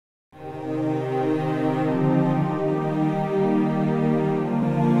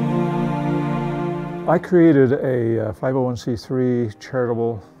I created a 501c3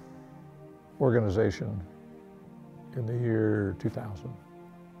 charitable organization in the year 2000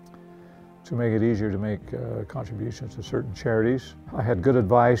 to make it easier to make contributions to certain charities. I had good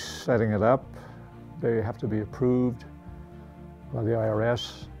advice setting it up. They have to be approved by the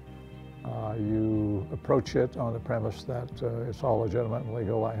IRS. You approach it on the premise that it's all legitimate and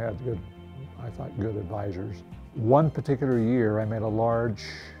legal. I had I thought good advisors. One particular year I made a large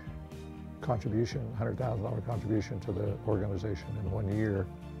contribution, $100,000 contribution to the organization in 1 year.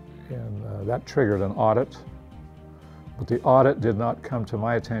 And that triggered an audit. But the audit did not come to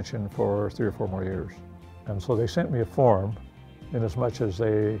my attention for 3 or 4 more years. And so they sent me a form, in as much as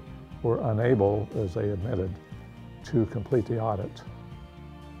they were unable, as they admitted, to complete the audit.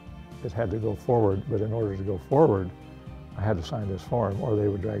 It had to go forward, but in order to go forward, I had to sign this form or they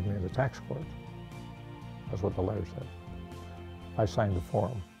would drag me into tax court. That's what the letter said. I signed the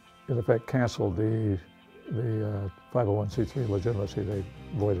form. In effect, canceled the 501c3 legitimacy. They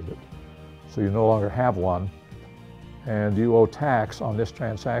voided it. So you no longer have one, and you owe tax on this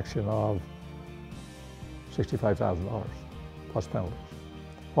transaction of $65,000 plus penalties.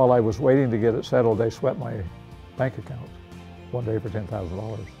 While I was waiting to get it settled, they swept my bank account one day for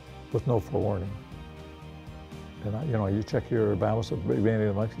 $10,000 with no forewarning. And you check your balance at the beginning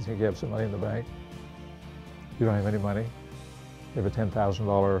of the month, you think you have some money in the bank. You don't have any money. You have a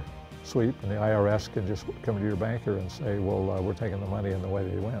 $10,000 sweep, and the IRS can just come to your banker and say, well, we're taking the money, and the way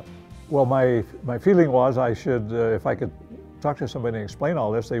they went. Well, my feeling was I should, if I could talk to somebody and explain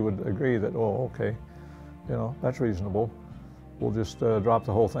all this, they would agree that, oh, okay, that's reasonable. We'll just drop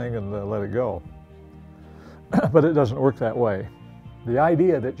the whole thing and let it go. But it doesn't work that way. The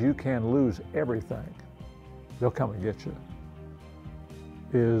idea that you can lose everything, they'll come and get you,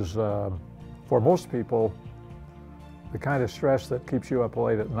 is, for most people, the kind of stress that keeps you up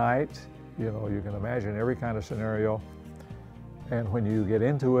late at night. You can imagine every kind of scenario. And when you get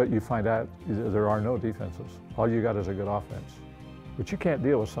into it, you find out there are no defenses. All you got is a good offense. But you can't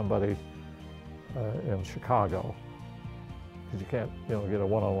deal with somebody in Chicago, because you can't, get a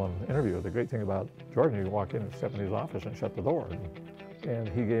one-on-one interview. The great thing about Jordan, you can walk in and step in his office and shut the door. And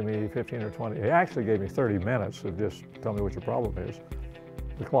he gave me 15 or 20, he actually gave me 30 minutes to just tell me what your problem is.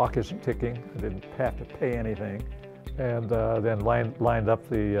 The clock isn't ticking. I didn't have to pay anything. And then lined up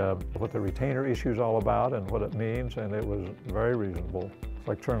what the retainer issue is all about and what it means, and it was very reasonable. It's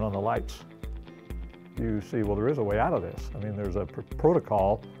like turning on the lights. You see, well, there is a way out of this. I mean, there's a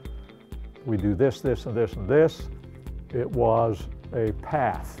protocol. We do this, this, and this, and this. It was a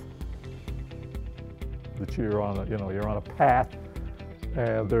path that you're on. You're on a path,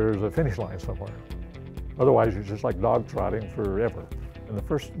 and there's a finish line somewhere. Otherwise, you're just like dog trotting forever. In the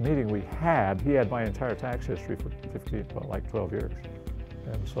first meeting we had, he had my entire tax history for 12 years.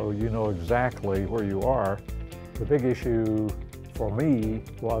 And so you know exactly where you are. The big issue for me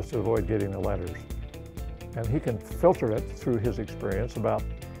was to avoid getting the letters. And he can filter it through his experience about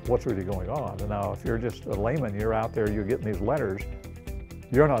what's really going on. And now, if you're just a layman, you're out there, you're getting these letters,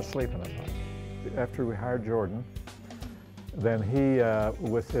 you're not sleeping at night. After we hired Jordan, then he,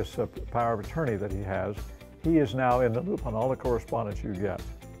 with this power of attorney that he has, he is now in the loop on all the correspondence you get.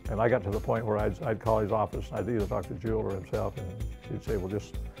 And I got to the point where I'd call his office, and I'd either talk to Jill or himself, and she'd say, well,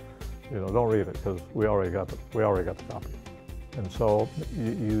 just, don't read it, because we already got the copy. And so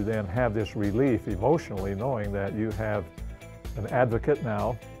you then have this relief emotionally, knowing that you have an advocate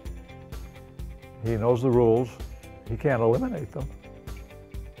now. He knows the rules. He can't eliminate them,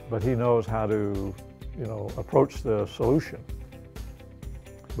 but he knows how to, approach the solution.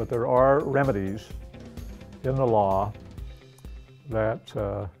 But there are remedies in the law that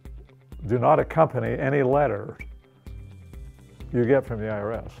do not accompany any letter you get from the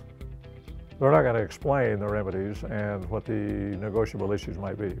IRS. They're not going to explain the remedies and what the negotiable issues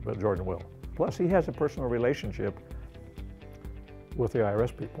might be, but Jordan will. Plus, he has a personal relationship with the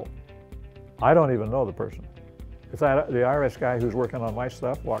IRS people. I don't even know the person. If the IRS guy who's working on my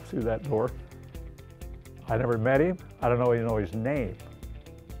stuff walks through that door, I never met him, I don't even know his name.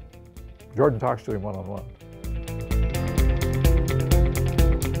 Jordan talks to him one-on-one.